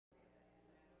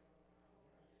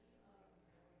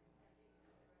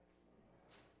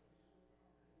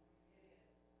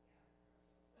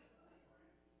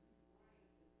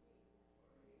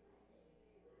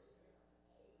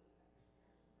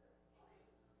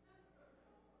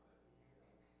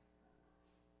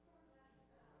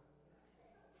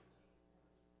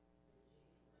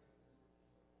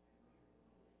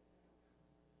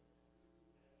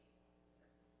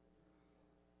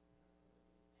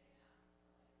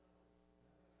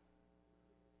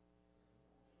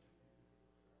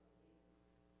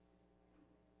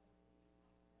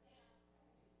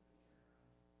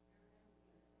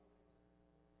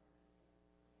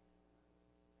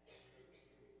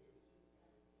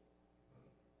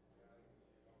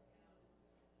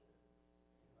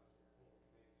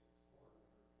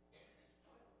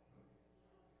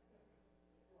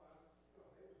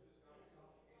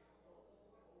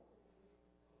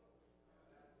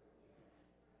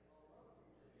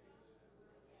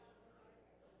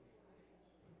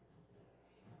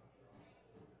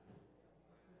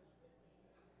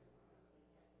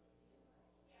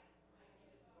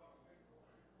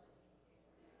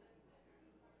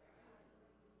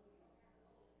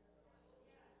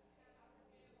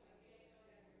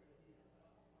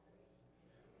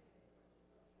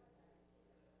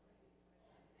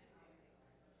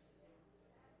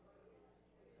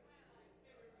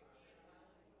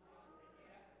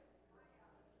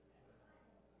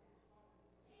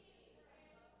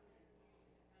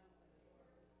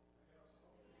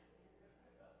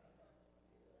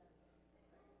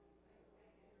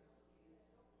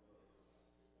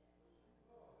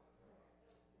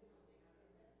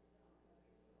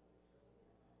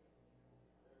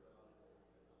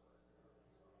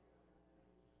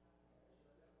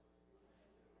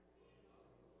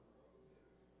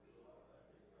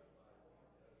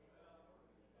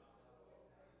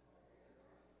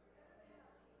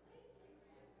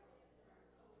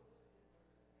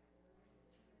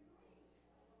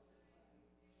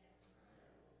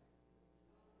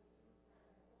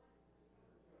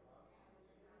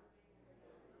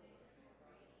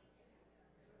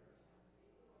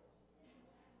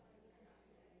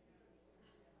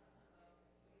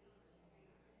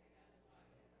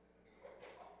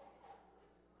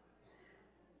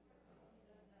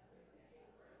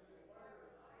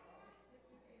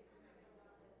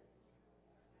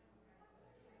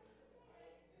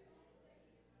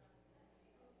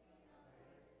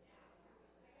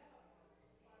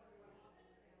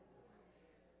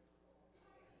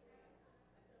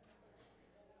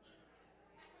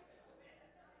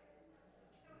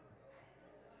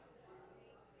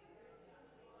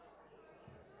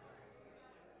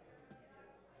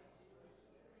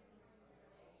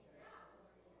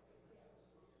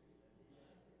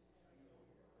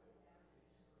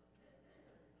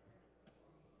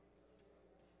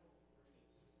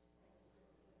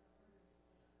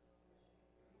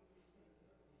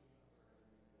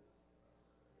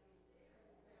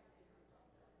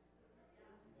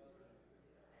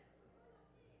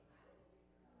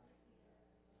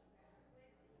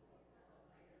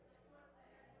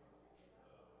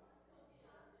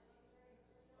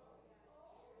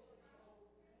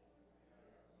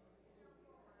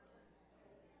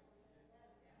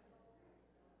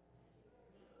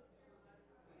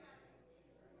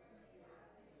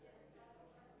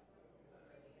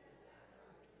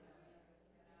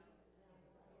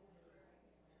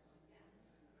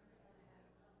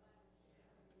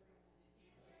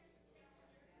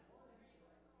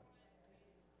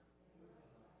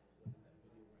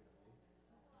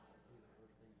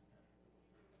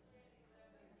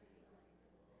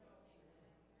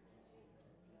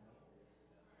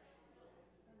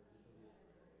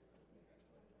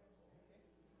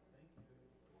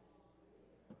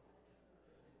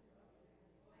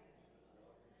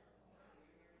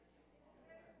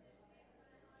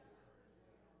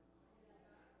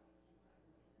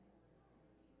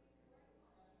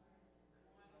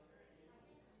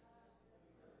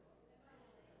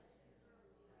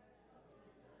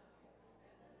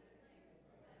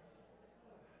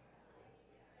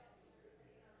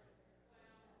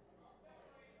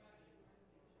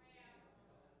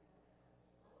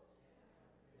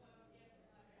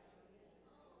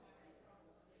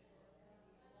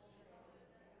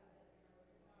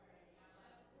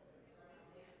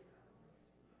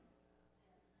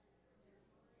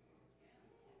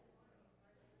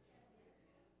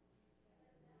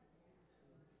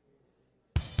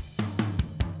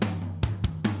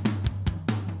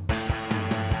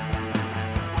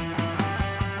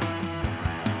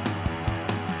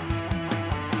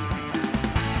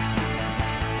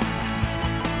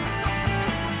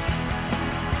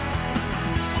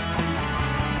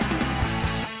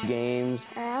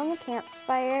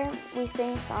campfire, we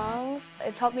sing songs.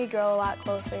 It's helped me grow a lot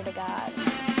closer to God.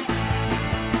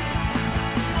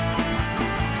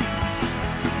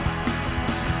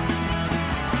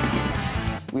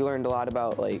 We learned a lot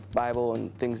about Bible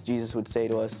and things Jesus would say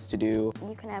to us to do.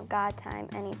 You can have God time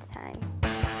anytime.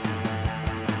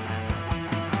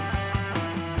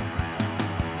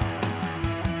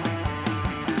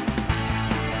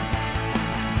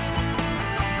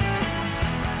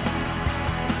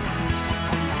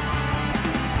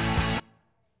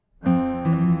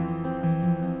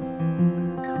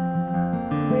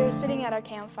 We were sitting at our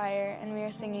campfire and we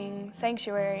were singing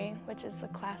Sanctuary, which is a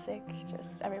classic,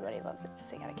 just everybody loves it to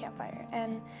sing at a campfire.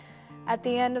 And at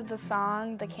the end of the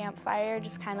song, the campfire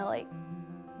just kind of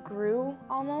grew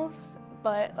almost,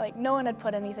 but no one had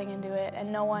put anything into it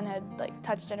and no one had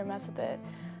touched it or messed with it.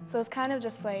 So it's kind of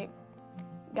just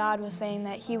God was saying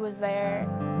that He was there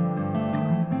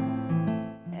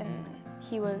and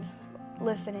He was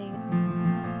listening.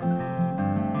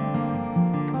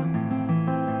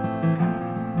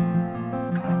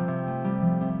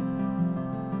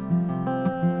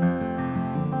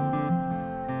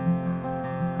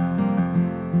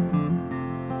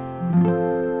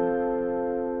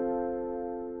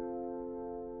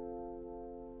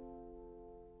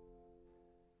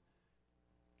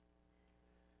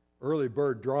 Early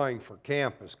bird drawing for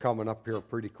camp is coming up here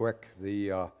pretty quick,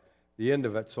 the end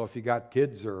of it. So if you got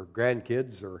kids or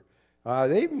grandkids, or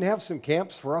they even have some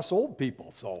camps for us old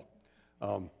people. So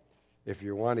if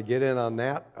you want to get in on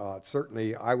that,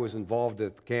 certainly I was involved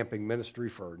at the camping ministry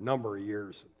for a number of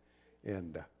years.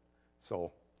 And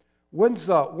so when's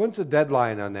the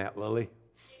deadline on that, Lily?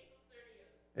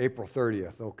 April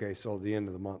 30th. Okay, so the end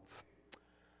of the month.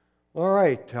 All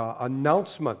right,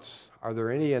 announcements. Are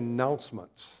there any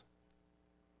announcements?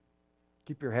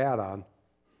 Keep your hat on.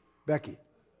 Becky.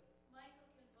 Michael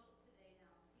can vote today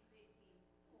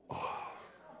now.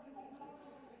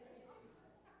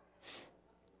 He's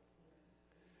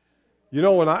 18. You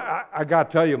know, when I got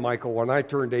to tell you, Michael, when I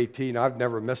turned 18, I've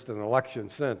never missed an election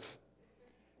since.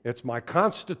 It's my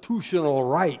constitutional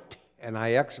right, and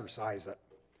I exercise it.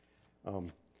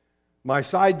 My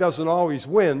side doesn't always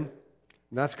win, and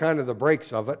that's kind of the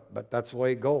breaks of it, but that's the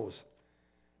way it goes.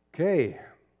 Okay.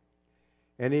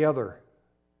 Any other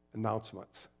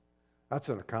announcements? That's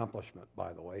an accomplishment,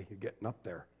 by the way, you're getting up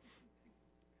there.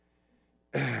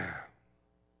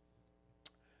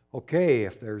 Okay,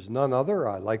 if there's none other,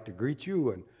 I'd like to greet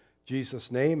you in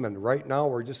Jesus' name, and right now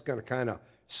we're just going to kind of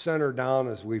center down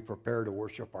as we prepare to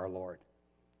worship our Lord.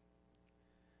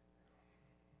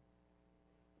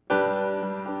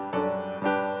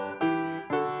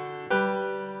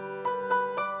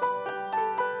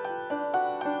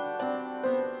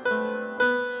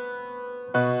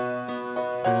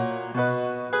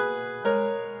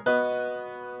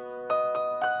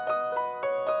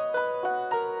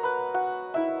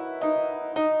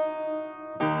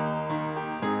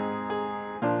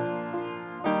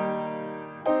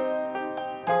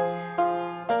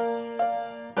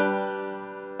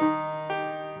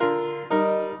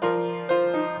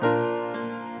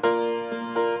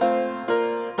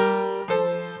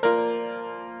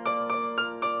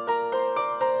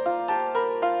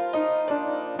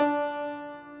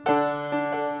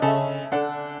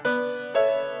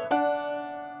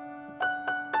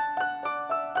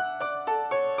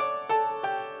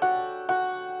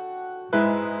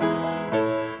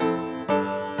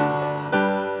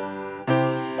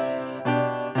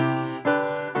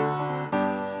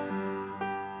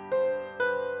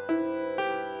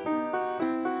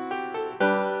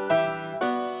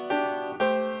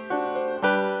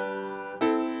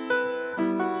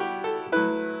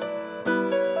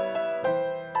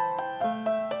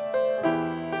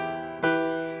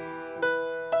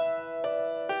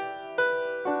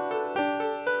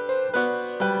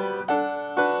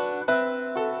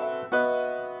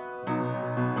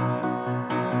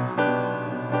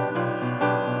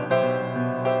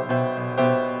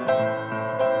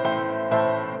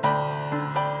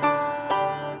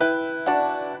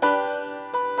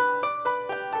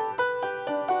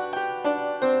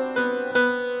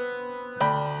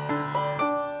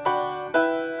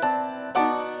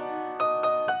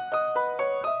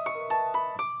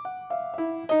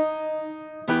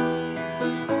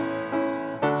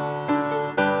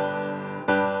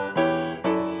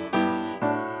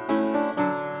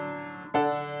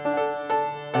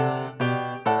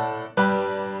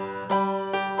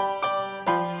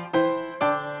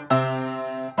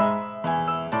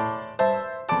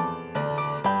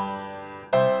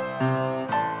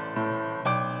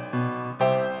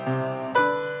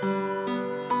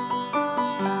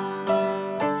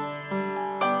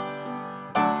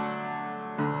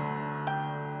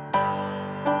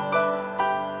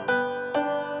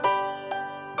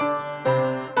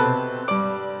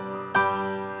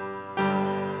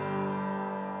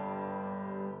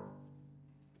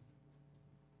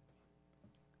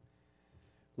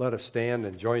 let us stand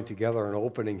and join together in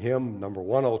opening hymn number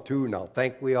 102, Now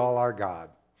Thank We All Our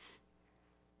God.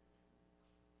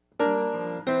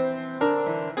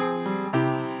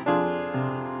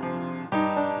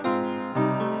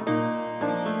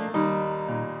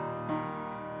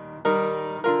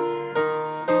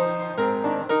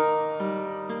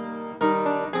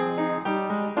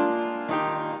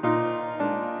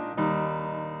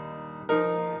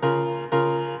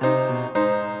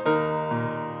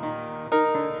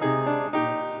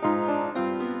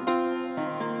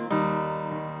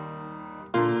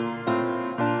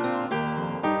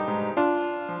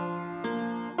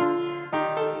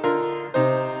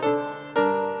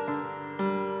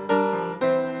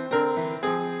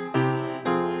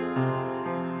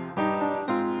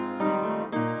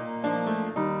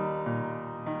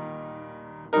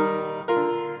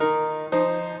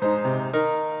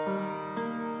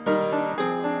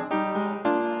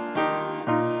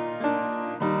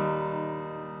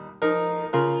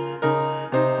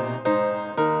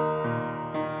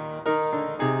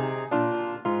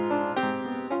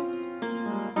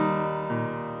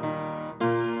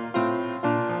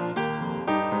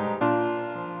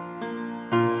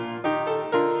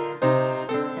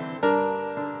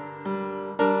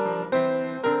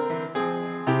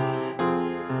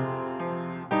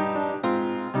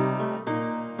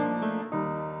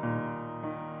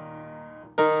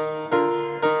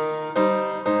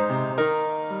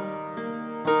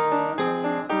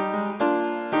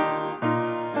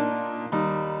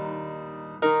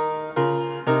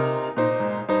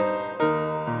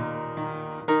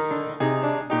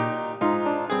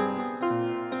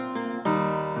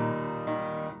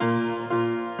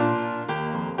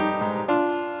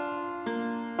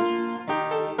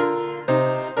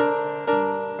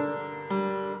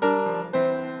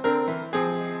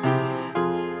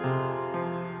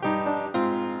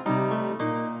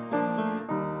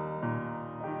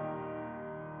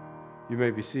 You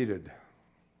may be seated.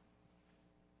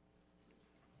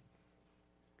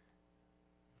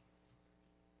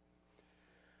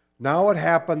 Now it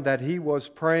happened that he was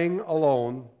praying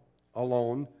alone.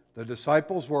 The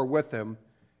disciples were with him,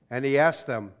 and he asked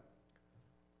them,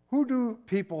 "Who do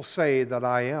people say that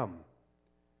I am?"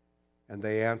 And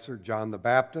they answered, "John the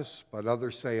Baptist, but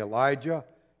others say Elijah,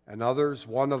 and others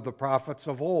one of the prophets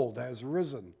of old has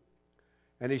risen."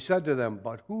 And he said to them,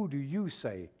 "But who do you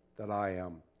say that I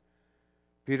am?"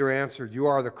 Peter answered, "You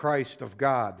are the Christ of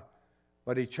God."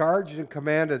 But he charged and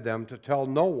commanded them to tell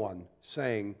no one,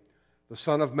 saying, "The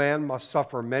Son of Man must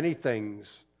suffer many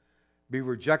things, be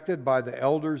rejected by the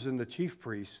elders and the chief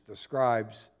priests, the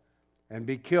scribes, and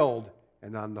be killed,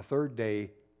 and on the third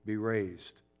day be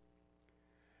raised."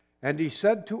 And he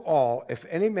said to all, "If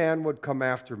any man would come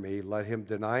after me, let him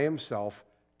deny himself,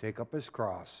 take up his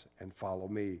cross, and follow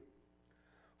me.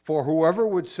 For whoever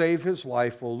would save his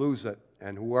life will lose it,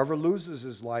 and whoever loses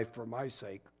his life for my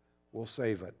sake will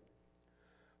save it.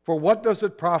 For what does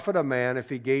it profit a man if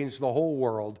he gains the whole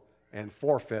world and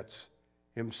forfeits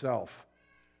himself?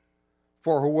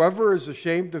 For whoever is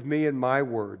ashamed of me and my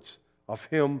words, of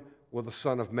him will the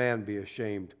Son of Man be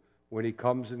ashamed when he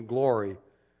comes in glory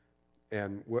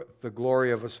and with the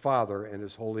glory of his Father and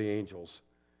his holy angels.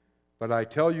 But I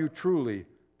tell you truly,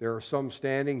 there are some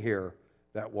standing here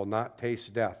that will not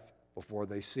taste death before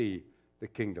they see the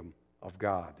kingdom of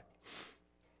God."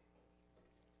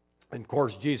 And of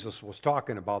course, Jesus was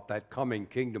talking about that coming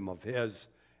kingdom of his,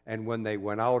 and when they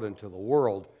went out into the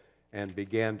world and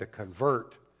began to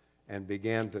convert and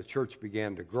the church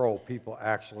began to grow, people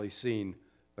actually seen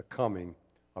the coming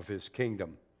of his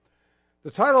kingdom.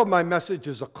 The title of my message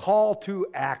is A Call to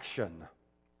Action.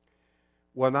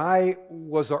 When I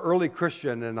was an early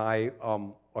Christian and I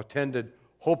attended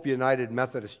Hope United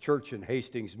Methodist Church in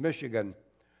Hastings, Michigan,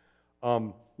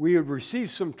 we had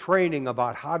received some training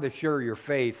about how to share your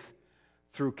faith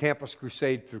through Campus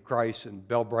Crusade Through Christ and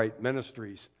Bellbright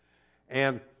Ministries.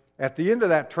 And at the end of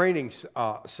that training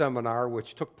seminar,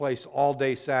 which took place all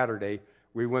day Saturday,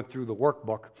 we went through the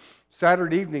workbook.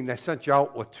 Saturday evening, they sent you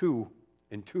out with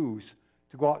twos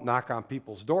to go out and knock on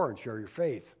people's door and share your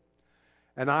faith.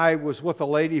 And I was with a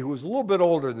lady who was a little bit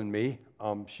older than me.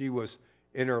 She was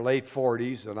in her late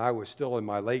 40s, and I was still in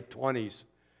my late 20s.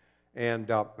 And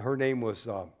her name was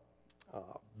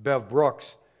Bev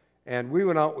Brooks. And we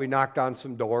went out, we knocked on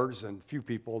some doors, and a few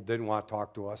people didn't want to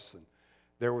talk to us. And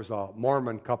there was a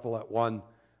Mormon couple at one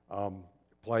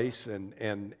place,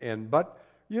 but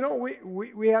you know,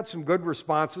 we had some good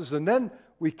responses. And then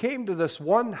we came to this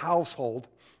one household,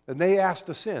 and they asked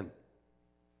us in.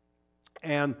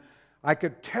 And I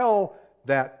could tell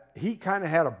that he kind of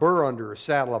had a burr under his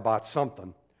saddle about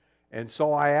something. And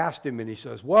so I asked him, and he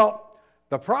says, "Well,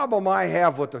 The problem I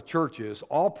have with the church is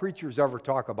all preachers ever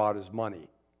talk about is money.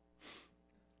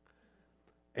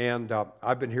 And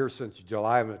I've been here since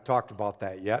July. I haven't talked about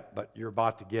that yet, but you're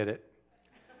about to get it.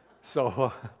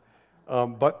 So,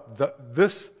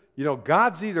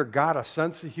 God's either got a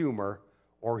sense of humor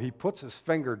or he puts his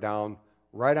finger down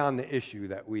right on the issue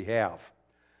that we have.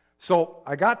 So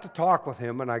I got to talk with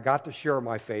him and I got to share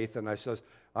my faith, and I says,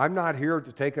 I'm not here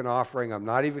to take an offering. I'm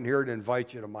not even here to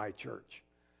invite you to my church.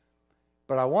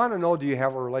 But I want to know, do you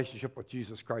have a relationship with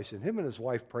Jesus Christ? And him and his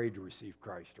wife prayed to receive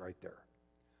Christ right there.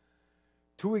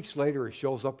 2 weeks later, he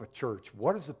shows up at church.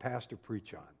 What does the pastor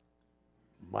preach on?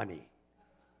 Money.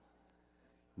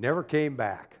 Never came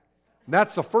back. And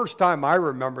that's the first time I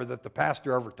remember that the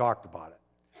pastor ever talked about it.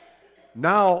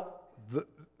 Now,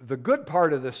 the good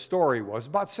part of this story was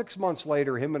about 6 months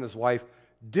later, him and his wife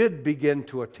did begin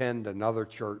to attend another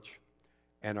church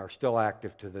and are still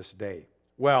active to this day.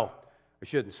 Well, I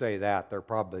shouldn't say that. They're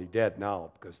probably dead now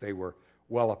because they were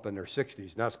well up in their 60s,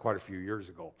 and that's quite a few years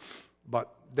ago.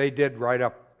 But they did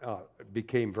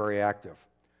became very active.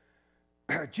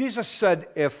 Jesus said,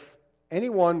 if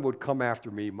anyone would come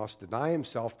after me, he must deny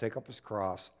himself, take up his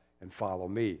cross, and follow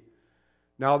me.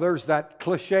 Now, there's that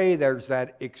cliche, there's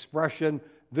that expression,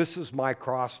 this is my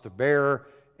cross to bear,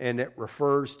 and it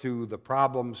refers to the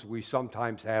problems we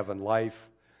sometimes have in life.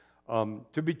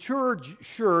 To be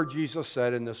sure, Jesus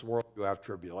said, in this world you have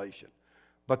tribulation.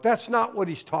 But that's not what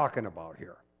he's talking about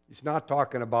here. He's not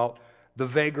talking about the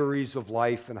vagaries of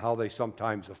life and how they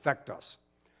sometimes affect us.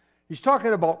 He's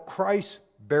talking about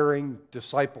Christ-bearing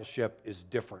discipleship is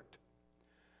different.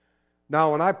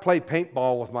 Now, when I played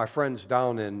paintball with my friends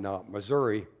down in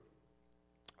Missouri,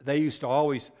 they used to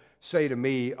always say to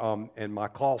me, and my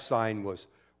call sign was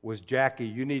Jackie,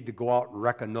 you need to go out and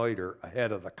reconnoiter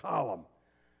ahead of the column.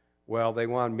 Well, they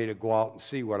wanted me to go out and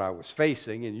see what I was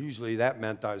facing, and usually that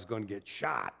meant I was going to get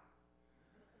shot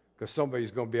because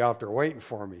somebody's going to be out there waiting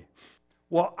for me.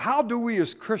 Well, how do we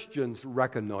as Christians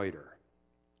reconnoiter?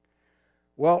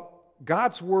 Well,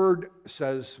 God's Word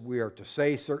says we are to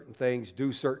say certain things,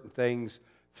 do certain things.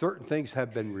 Certain things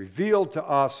have been revealed to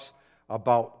us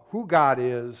about who God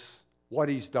is, what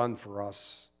He's done for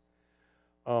us.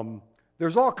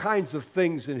 There's all kinds of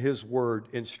things in His Word,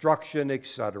 instruction,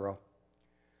 etc.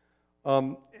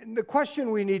 And the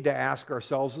question we need to ask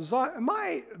ourselves is, am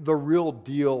I the real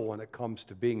deal when it comes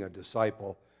to being a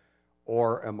disciple,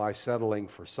 or am I settling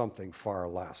for something far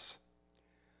less?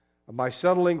 Am I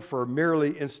settling for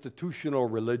merely institutional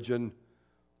religion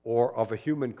or of a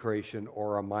human creation,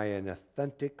 or am I an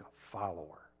authentic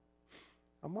follower?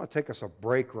 I'm going to take us a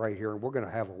break right here, and we're going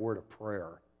to have a word of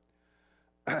prayer.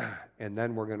 And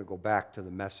then we're going to go back to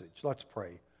the message. Let's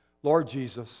pray. Lord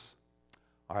Jesus,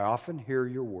 I often hear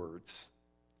your words,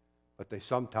 but they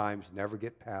sometimes never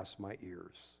get past my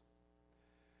ears.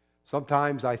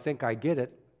 Sometimes I think I get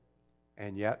it,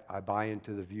 and yet I buy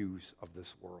into the views of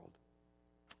this world.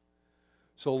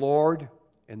 So, Lord,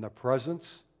 in the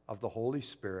presence of the Holy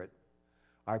Spirit,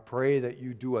 I pray that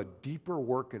you do a deeper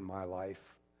work in my life.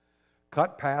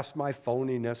 Cut past my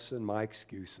phoniness and my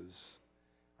excuses.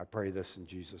 I pray this in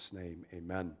Jesus' name,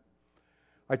 amen.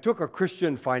 I took a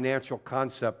Christian financial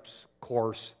concepts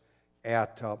course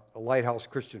at the Lighthouse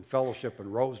Christian Fellowship in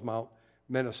Rosemount,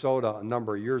 Minnesota a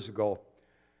number of years ago.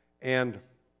 And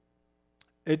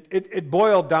it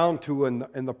boiled down to,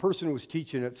 and the person who was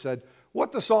teaching it said,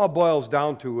 what this all boils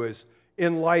down to is,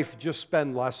 in life, just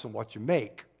spend less than what you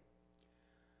make.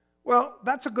 Well,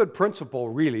 that's a good principle,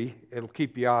 really. It'll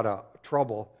keep you out of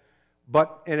trouble.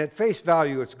 And at face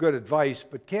value, it's good advice,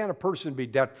 but can a person be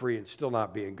debt-free and still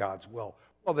not be in God's will?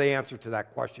 Well, the answer to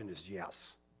that question is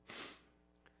yes.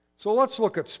 So let's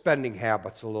look at spending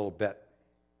habits a little bit.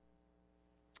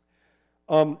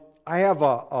 I have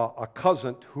a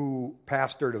cousin who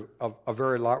pastored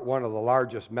one of the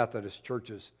largest Methodist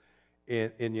churches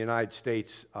in the United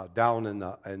States, down in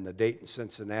the Dayton,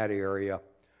 Cincinnati area,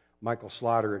 Michael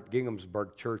Slaughter at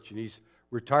Ginghamsburg Church, and he's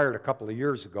retired a couple of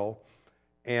years ago.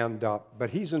 But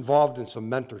he's involved in some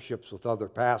mentorships with other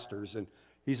pastors, and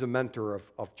he's a mentor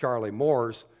of Charlie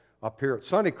Moore's up here at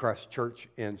Sunnycrest Church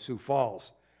in Sioux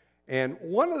Falls. And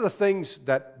one of the things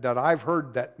that I've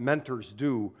heard that mentors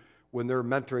do when they're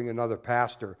mentoring another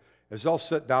pastor is they'll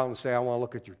sit down and say, I want to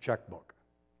look at your checkbook.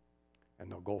 And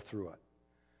they'll go through it.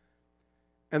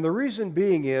 And the reason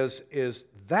being is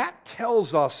that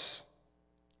tells us,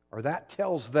 or that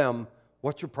tells them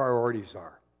what your priorities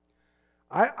are.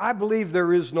 I believe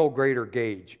there is no greater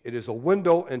gauge. It is a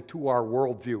window into our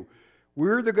worldview.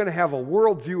 We're either going to have a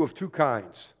worldview of two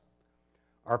kinds.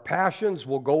 Our passions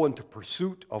will go into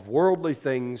pursuit of worldly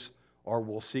things, or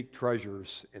we'll seek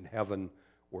treasures in heaven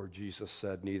where Jesus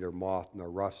said neither moth nor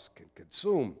rust can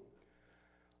consume.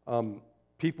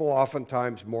 People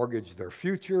oftentimes mortgage their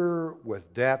future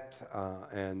with debt,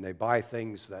 and they buy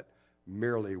things that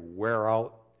merely wear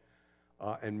out.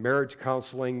 And marriage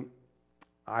counseling,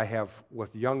 I have,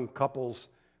 with young couples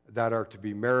that are to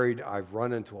be married, I've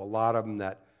run into a lot of them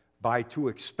that buy too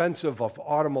expensive of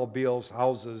automobiles,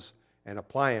 houses, and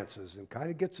appliances, and kind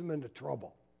of gets them into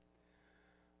trouble.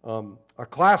 A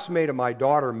classmate of my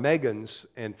daughter, Megan's,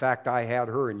 in fact, I had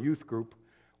her in youth group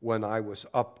when I was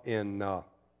up in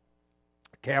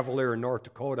Cavalier in North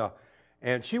Dakota,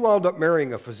 and she wound up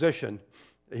marrying a physician.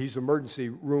 He's an emergency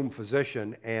room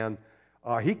physician, and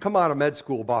he come out of med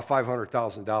school about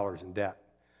 $500,000 in debt.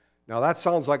 Now, that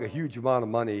sounds like a huge amount of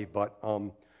money, but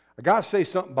I got to say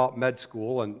something about med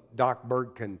school, and Doc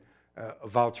Berg can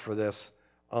vouch for this.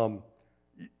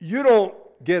 You don't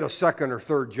get a second or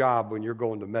third job when you're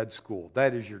going to med school.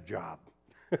 That is your job.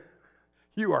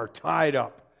 You are tied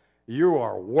up. You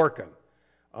are working.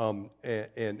 And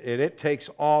it takes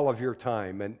all of your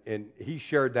time, and he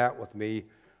shared that with me.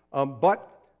 But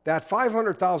that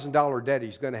 $500,000 debt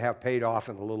he's going to have paid off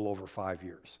in a little over 5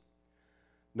 years.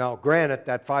 Now, granted,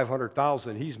 that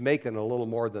 $500,000, he's making a little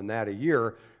more than that a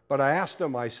year, but I asked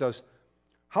him, I says,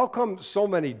 how come so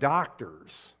many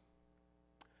doctors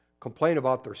complain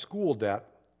about their school debt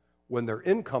when their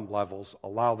income levels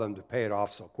allow them to pay it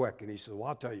off so quick? And he said, well,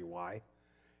 I'll tell you why.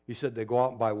 He said they go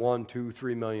out and buy $1, $2,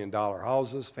 $3 million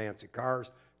houses, fancy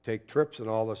cars, take trips and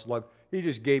all this. He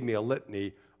just gave me a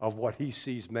litany of what he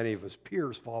sees many of his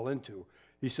peers fall into.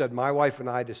 He said, my wife and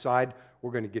I decide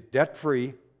we're going to get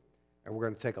debt-free, and we're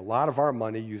going to take a lot of our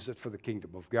money, use it for the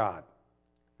kingdom of God.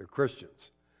 They're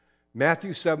Christians.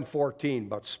 Matthew 7:14,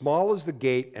 but small is the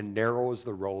gate and narrow is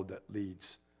the road that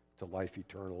leads to life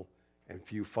eternal, and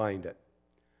few find it.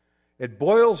 It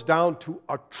boils down to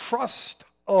a trust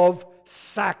of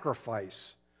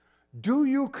sacrifice. Do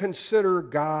you consider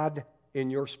God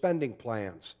in your spending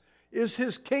plans? Is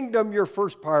His kingdom your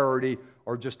first priority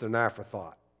or just an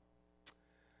afterthought?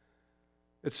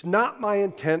 It's not my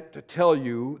intent to tell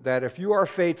you that if you are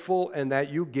faithful and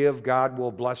that you give, God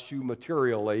will bless you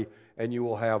materially and you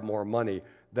will have more money.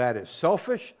 That is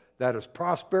selfish, that is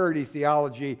prosperity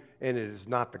theology, and it is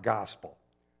not the gospel.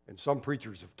 And some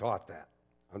preachers have taught that,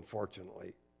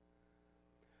 unfortunately.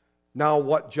 Now,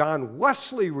 what John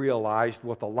Wesley realized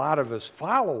with a lot of his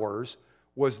followers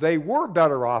was they were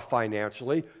better off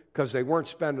financially because they weren't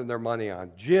spending their money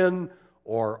on gin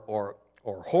or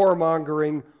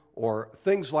whoremongering or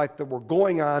things like that were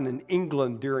going on in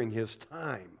England during his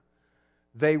time.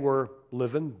 They were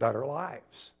living better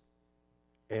lives.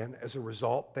 And as a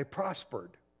result, they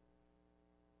prospered.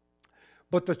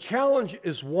 But the challenge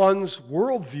is one's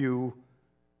worldview,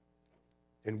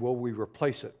 and will we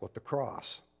replace it with the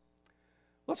cross?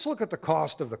 Let's look at the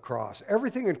cost of the cross.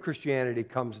 Everything in Christianity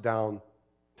comes down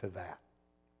to that.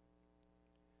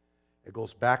 It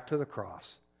goes back to the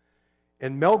cross.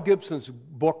 In Mel Gibson's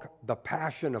book, The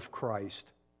Passion of Christ,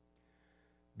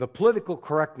 the political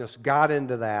correctness got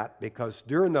into that because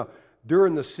during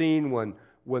the scene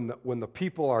when the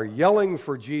people are yelling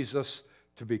for Jesus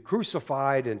to be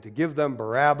crucified and to give them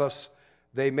Barabbas,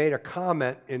 they made a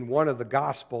comment in one of the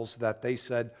Gospels that they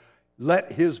said,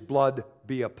 let His blood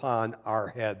be upon our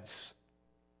heads.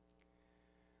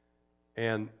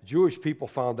 And Jewish people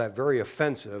found that very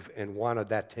offensive and wanted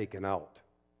that taken out.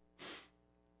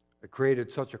 It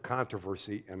created such a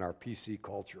controversy in our PC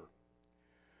culture.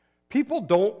 People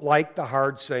don't like the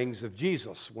hard sayings of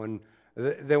Jesus when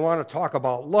they want to talk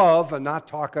about love and not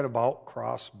talking about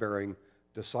cross-bearing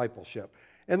discipleship.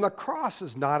 And the cross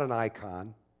is not an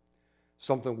icon,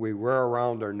 something we wear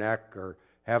around our neck or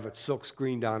have it silk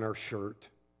screened on our shirt.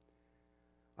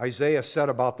 Isaiah said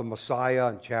about the Messiah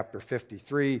in chapter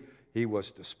 53, He was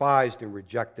despised and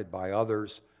rejected by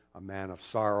others, a man of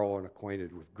sorrow and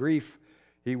acquainted with grief.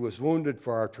 He was wounded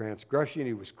for our transgression.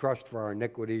 He was crushed for our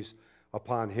iniquities.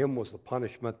 Upon Him was the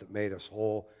punishment that made us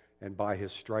whole, and by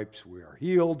His stripes we are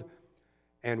healed.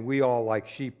 And we all like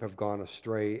sheep have gone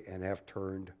astray and have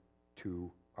turned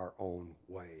to our own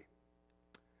way.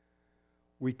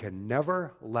 We can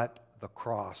never let the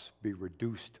cross be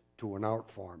reduced to an art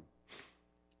form.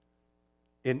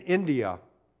 In India,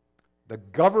 the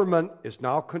government is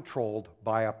now controlled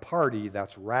by a party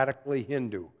that's radically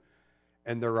Hindu.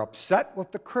 And they're upset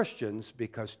with the Christians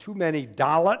because too many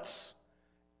Dalits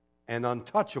and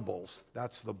untouchables,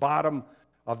 that's the bottom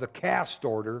of the caste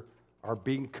order, are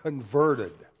being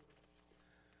converted.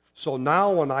 So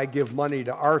now when I give money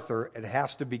to Arthur, it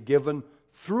has to be given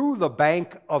through the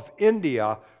Bank of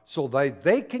India so that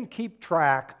they can keep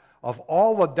track of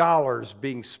all the dollars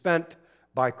being spent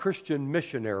by Christian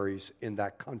missionaries in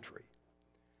that country.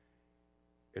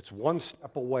 It's one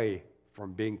step away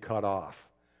from being cut off.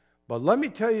 But let me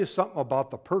tell you something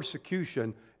about the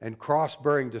persecution and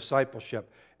cross-bearing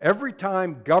discipleship. Every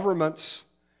time governments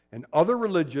and other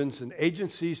religions and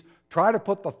agencies try to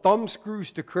put the thumb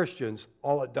screws to Christians,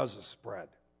 all it does is spread.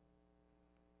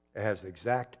 It has the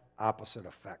exact opposite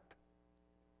effect.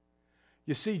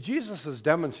 You see, Jesus is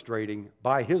demonstrating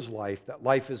by his life that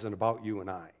life isn't about you and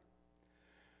I.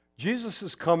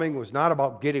 Jesus' coming was not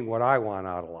about getting what I want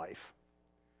out of life.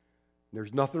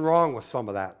 There's nothing wrong with some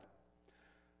of that.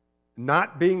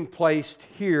 Not being placed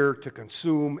here to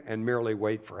consume and merely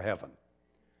wait for heaven.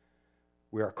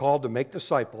 We are called to make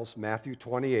disciples, Matthew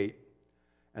 28,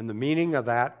 and the meaning of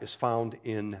that is found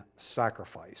in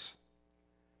sacrifice.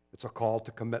 It's a call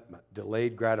to commitment,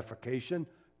 delayed gratification,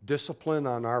 discipline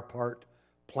on our part,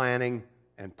 planning,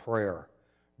 and prayer.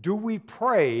 Do we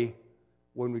pray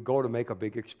when we go to make a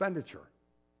big expenditure?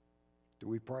 Do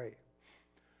we pray?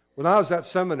 When I was at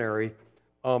seminary,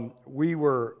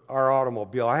 our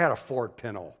automobile, I had a Ford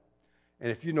Pinto.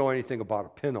 And if you know anything about a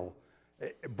Pinto,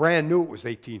 brand new, it was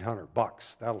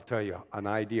 $1,800. That'll tell you an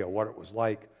idea what it was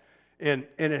like. And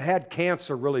it had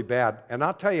cancer really bad. And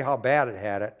I'll tell you how bad it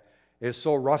had it. It's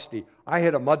so rusty. I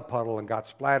hit a mud puddle and got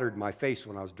splattered in my face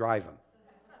when I was driving.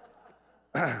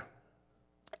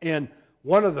 And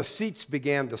one of the seats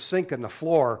began to sink in the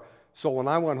floor. So when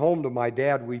I went home to my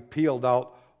dad, we peeled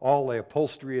out all the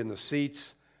upholstery in the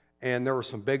seats. And there were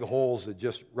some big holes that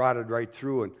just rotted right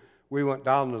through. And we went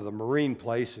down to the marine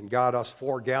place and got us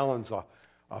 4 gallons of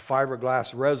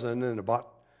fiberglass resin and about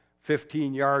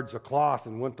 15 yards of cloth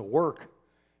and went to work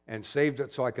and saved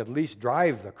it so I could at least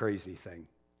drive the crazy thing.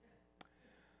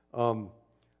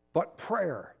 But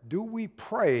prayer, do we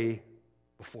pray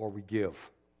before we give?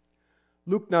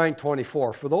 Luke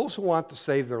 9:24, for those who want to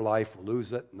save their life will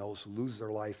lose it, and those who lose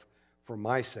their life for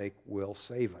my sake will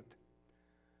save it.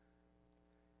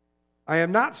 I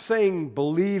am not saying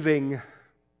believing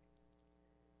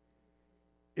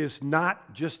is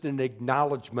not just an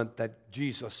acknowledgement that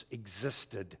Jesus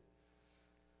existed.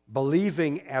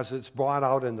 Believing, as it's brought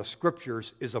out in the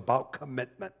Scriptures, is about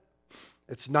commitment.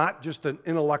 It's not just an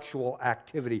intellectual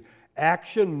activity.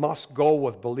 Action must go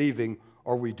with believing,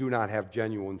 or we do not have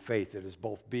genuine faith. It is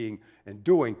both being and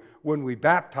doing. When we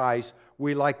baptize,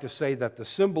 we like to say that the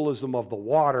symbolism of the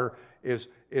water is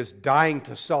dying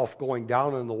to self, going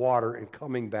down in the water and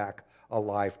coming back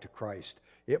alive to Christ.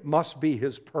 It must be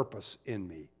his purpose in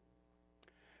me.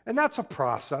 And that's a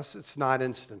process. It's not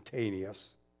instantaneous.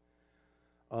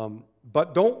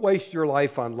 But don't waste your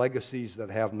life on legacies that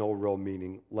have no real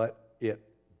meaning. Let it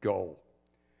go.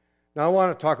 Now, I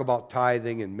want to talk about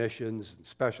tithing and missions and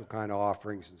special kind of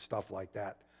offerings and stuff like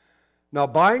that. Now,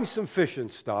 buying some fishing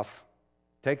stuff,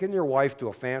 taking your wife to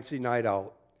a fancy night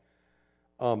out,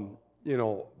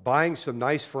 buying some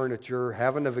nice furniture,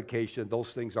 having a vacation,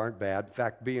 those things aren't bad. In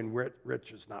fact, being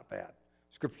rich is not bad.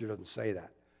 Scripture doesn't say that.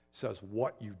 It says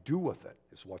what you do with it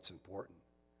is what's important.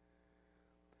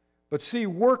 But see,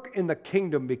 work in the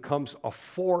kingdom becomes a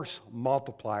force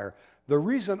multiplier. The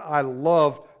reason I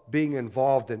love being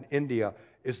involved in India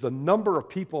is the number of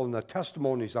people and the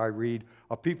testimonies I read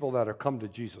of people that have come to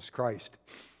Jesus Christ.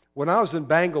 When I was in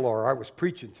Bangalore, I was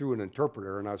preaching through an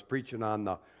interpreter, and I was preaching on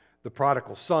the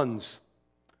prodigal sons.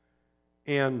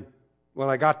 And when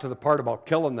I got to the part about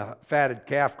killing the fatted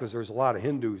calf, because there's a lot of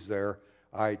Hindus there,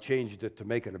 I changed it to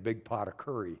making a big pot of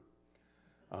curry.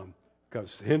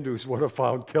 Because Hindus would have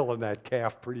found killing that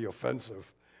calf pretty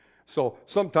offensive. So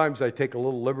sometimes I take a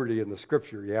little liberty in the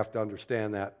Scripture. You have to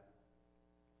understand that.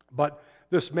 But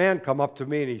this man come up to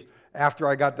me, and after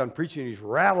I got done preaching, he's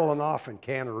rattling off in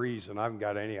Cantonese, and I haven't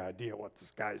got any idea what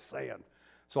this guy's saying.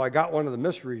 So I got one of the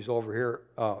missionaries over here,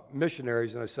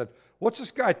 missionaries, and I said, what's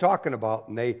this guy talking about?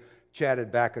 And they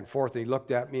chatted back and forth, and he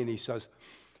looked at me, and he says,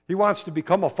 he wants to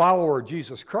become a follower of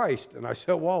Jesus Christ. And I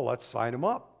said, well, let's sign him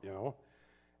up,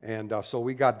 And so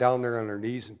we got down there on our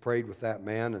knees and prayed with that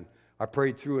man, and I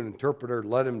prayed through an interpreter,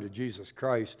 led him to Jesus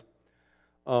Christ.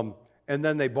 And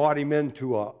then they brought him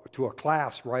into a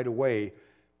class right away,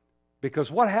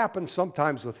 because what happens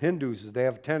sometimes with Hindus is they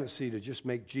have a tendency to just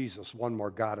make Jesus one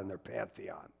more God in their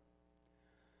pantheon.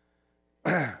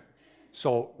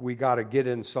 So we got to get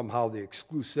in somehow the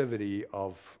exclusivity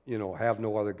of, have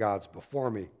no other gods before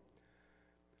me.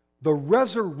 The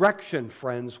resurrection,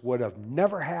 friends, would have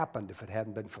never happened if it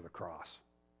hadn't been for the cross.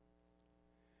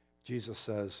 Jesus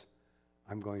says,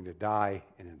 I'm going to die,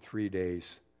 and in 3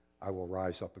 days I will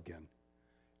rise up again.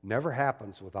 Never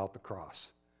happens without the cross.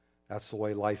 That's the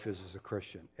way life is as a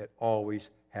Christian. It always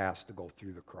has to go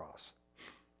through the cross.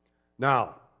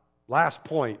 Now, Last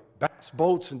point, bass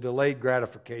boats and delayed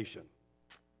gratification.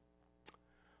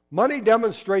 Money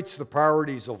demonstrates the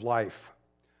priorities of life.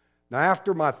 Now,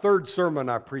 after my third sermon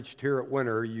I preached here at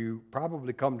Winter, you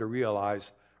probably come to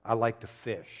realize I like to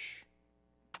fish.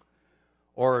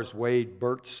 Or as Wade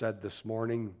Birch said this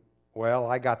morning, well,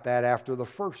 I got that after the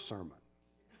first sermon.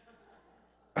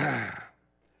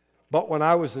 But when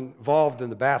I was involved in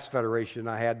the Bass Federation,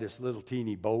 I had this little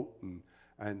teeny boat,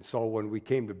 and so when we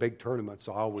came to big tournaments,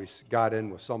 I always got in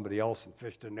with somebody else and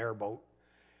fished in their boat.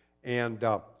 And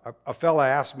a fella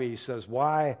asked me, he says,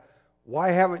 why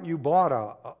haven't you bought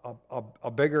a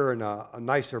bigger and a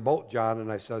nicer boat, John?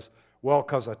 And I says, well,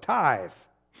 because I tithe.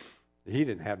 He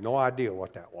didn't have no idea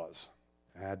what that was.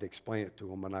 I had to explain it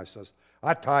to him, and I says,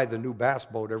 I tithe a new bass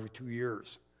boat every 2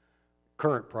 years.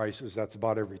 Current prices, that's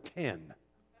about every 10.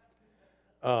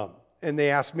 And they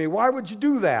asked me, why would you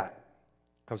do that?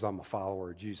 Because I'm a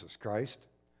follower of Jesus Christ.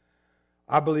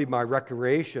 I believe my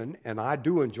recreation, and I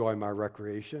do enjoy my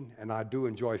recreation, and I do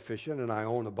enjoy fishing, and I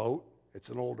own a boat. It's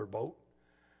an older boat.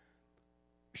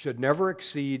 Should never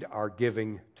exceed our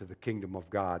giving to the kingdom of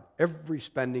God. Every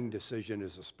spending decision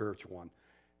is a spiritual one.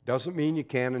 Doesn't mean you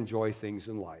can't enjoy things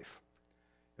in life.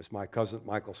 As my cousin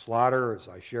Michael Slaughter, as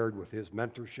I shared with his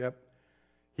mentorship,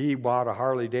 he bought a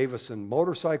Harley Davidson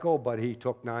motorcycle, but he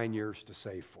took 9 years to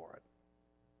save for it.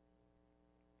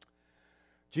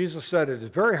 Jesus said, it is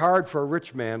very hard for a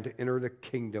rich man to enter the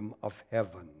kingdom of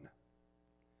heaven.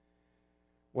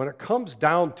 When it comes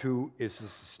down to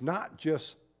it's not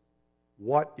just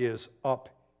what is up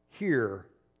here,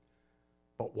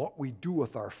 but what we do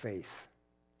with our faith.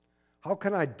 How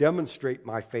can I demonstrate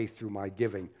my faith through my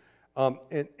giving?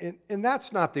 And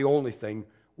that's not the only thing.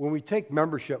 When we take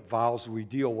membership vows, we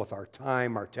deal with our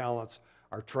time, our talents,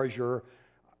 our treasure.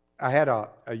 I had a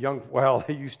young, well,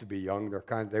 they used to be young.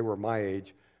 They were my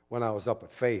age when I was up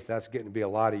at Faith. That's getting to be a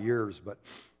lot of years, but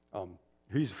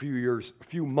he's a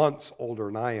few months older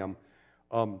than I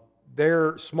am.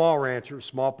 They're small ranchers,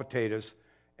 small potatoes,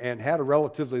 and had a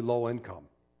relatively low income.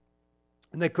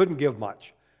 And they couldn't give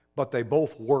much, but they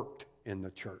both worked in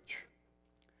the church.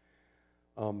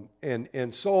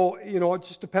 And so, it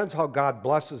just depends how God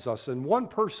blesses us. And one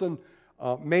person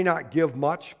may not give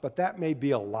much, but that may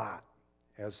be a lot,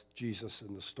 as Jesus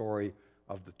in the story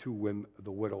of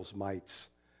the widow's mites.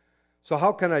 So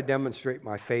how can I demonstrate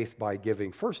my faith by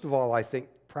giving? First of all, I think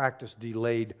practice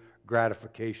delayed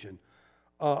gratification.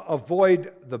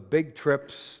 Avoid the big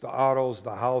trips, the autos,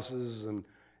 the houses,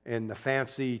 and the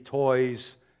fancy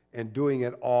toys, and doing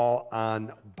it all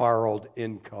on borrowed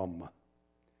income.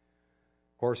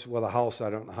 Of course, with a house,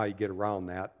 I don't know how you get around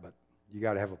that, but you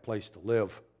got to have a place to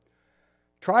live.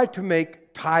 Try to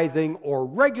make tithing or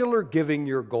regular giving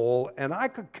your goal, and I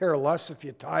could care less if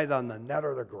you tithe on the net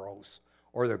or the gross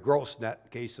net in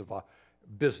case of a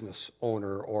business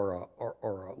owner or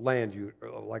a land use,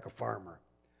 like a farmer.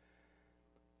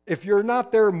 If you're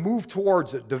not there, move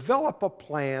towards it. Develop a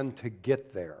plan to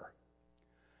get there.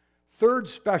 Third,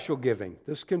 special giving.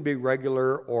 This can be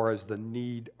regular or as the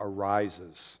need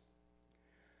arises.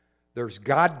 There's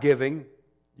God giving,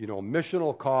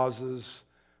 missional causes,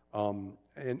 and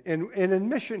in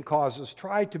mission causes,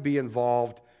 try to be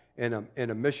involved in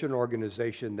a mission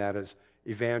organization that is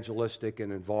evangelistic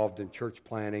and involved in church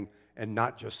planning and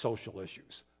not just social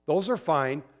issues. Those are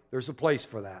fine. There's a place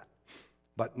for that,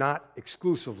 but not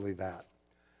exclusively that.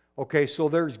 Okay, so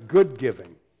there's good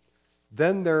giving.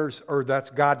 Then that's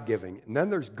God giving. And then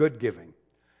there's good giving.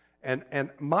 And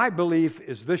my belief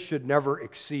is this should never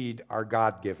exceed our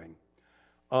God giving.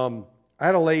 I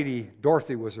had a lady,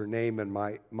 Dorothy was her name, in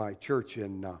my church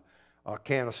in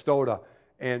Canastota,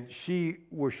 and she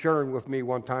was sharing with me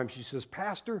one time. She says,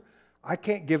 Pastor, I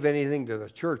can't give anything to the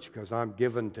church because I'm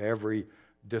given to every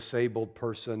disabled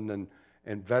person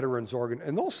and veterans organ,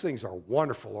 and those things are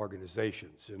wonderful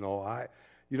organizations.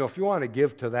 If you want to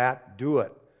give to that, do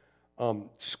it.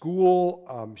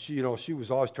 School, she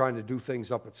was always trying to do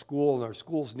things up at school, and our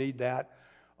schools need that.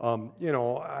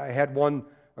 I had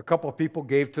a couple of people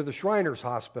gave to the Shriners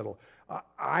Hospital.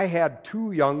 I had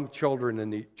 2 young children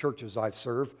in the churches I've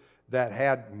served that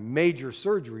had major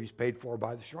surgeries paid for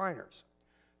by the Shriners.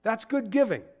 That's good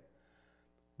giving.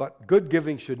 But good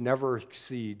giving should never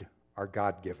exceed our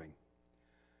God giving.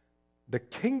 The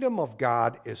kingdom of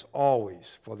God is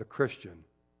always, for the Christian,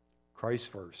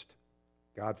 Christ first,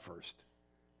 God first,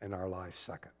 and our lives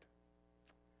second.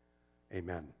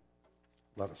 Amen.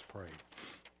 Let us pray.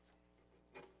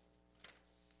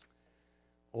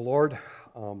 Oh Lord,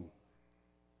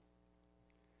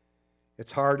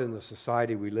 it's hard in the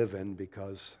society we live in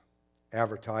because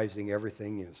advertising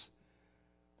everything is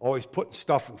always putting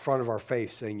stuff in front of our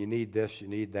face saying you need this, you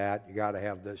need that, you got to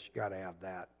have this, you got to have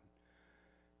that.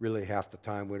 Really half the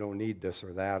time we don't need this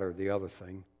or that or the other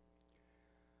thing.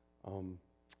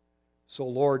 So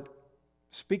Lord,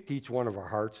 speak to each one of our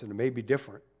hearts, and it may be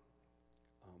different,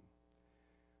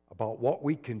 about what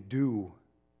we can do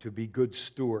to be good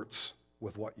stewards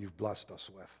with what you've blessed us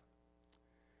with.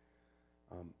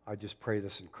 I just pray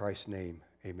this in Christ's name.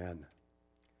 Amen.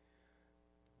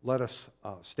 Let us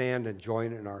stand and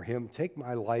join in our hymn, Take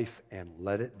My Life and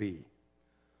Let It Be,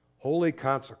 wholly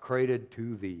consecrated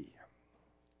to Thee.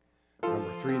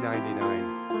 Number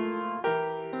 399.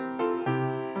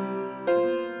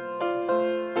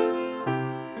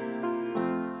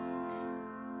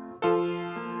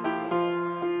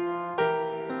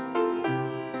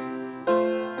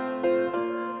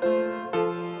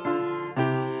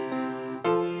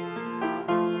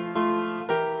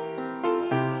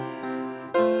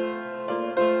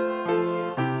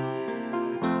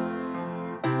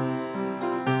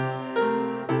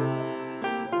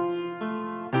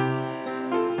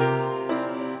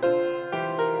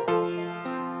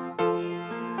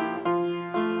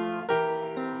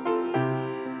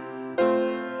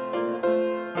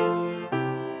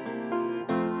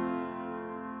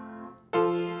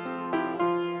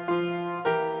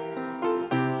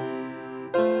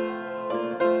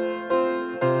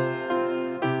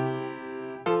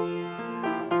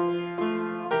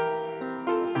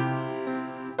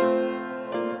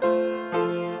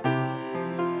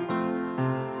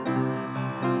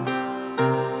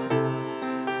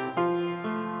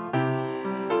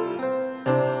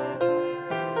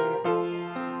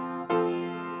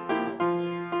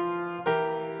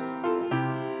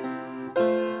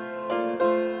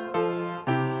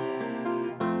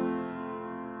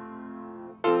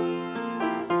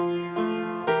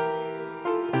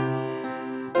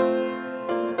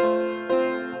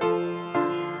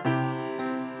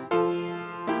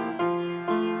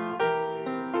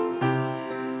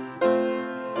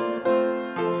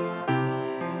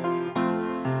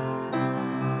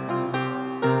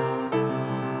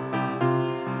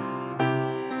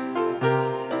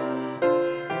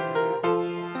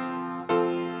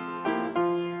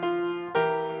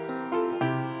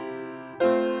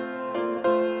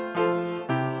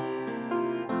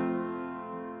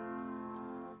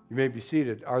 You may be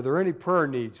seated. Are there any prayer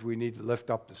needs we need to lift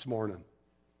up this morning?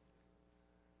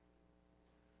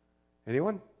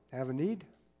 Anyone have a need?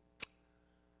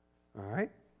 All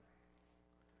right.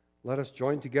 Let us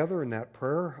join together in that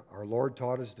prayer our Lord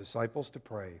taught his disciples to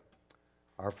pray.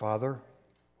 Our Father,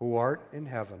 who art in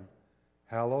heaven,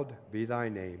 hallowed be thy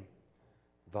name.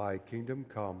 Thy kingdom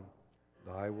come,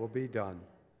 thy will be done,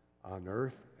 on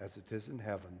earth as it is in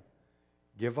heaven.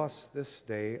 Give us this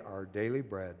day our daily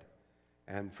bread,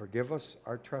 and forgive us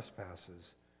our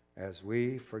trespasses, as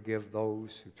we forgive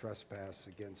those who trespass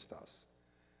against us.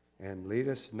 And lead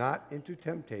us not into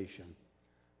temptation,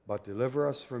 but deliver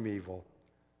us from evil.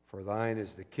 For thine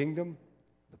is the kingdom,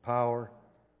 the power,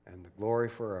 and the glory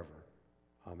forever.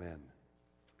 Amen.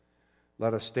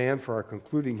 Let us stand for our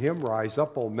concluding hymn, Rise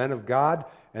Up, O Men of God.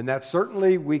 And that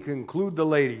certainly we conclude the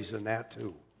ladies in that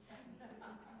too.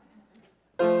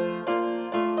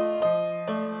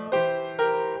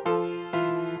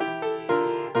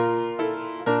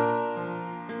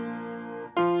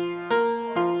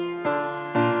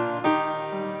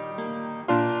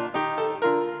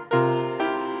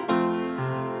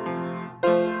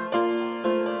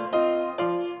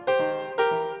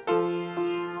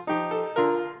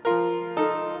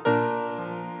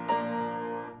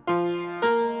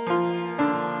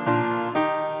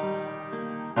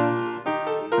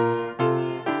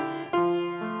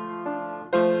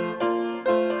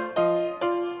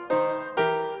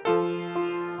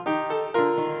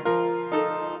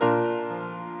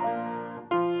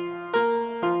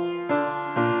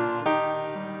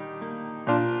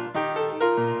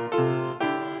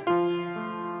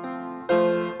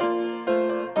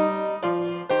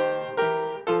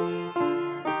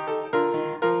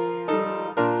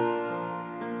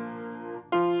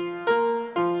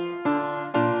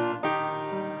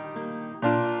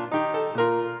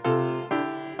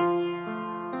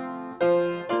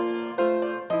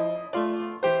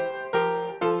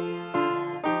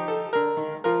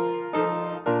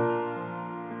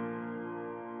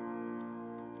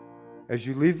 As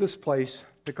you leave this place,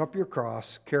 pick up your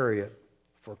cross, carry it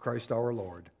for Christ our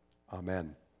Lord.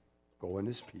 Amen. Go in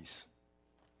his peace.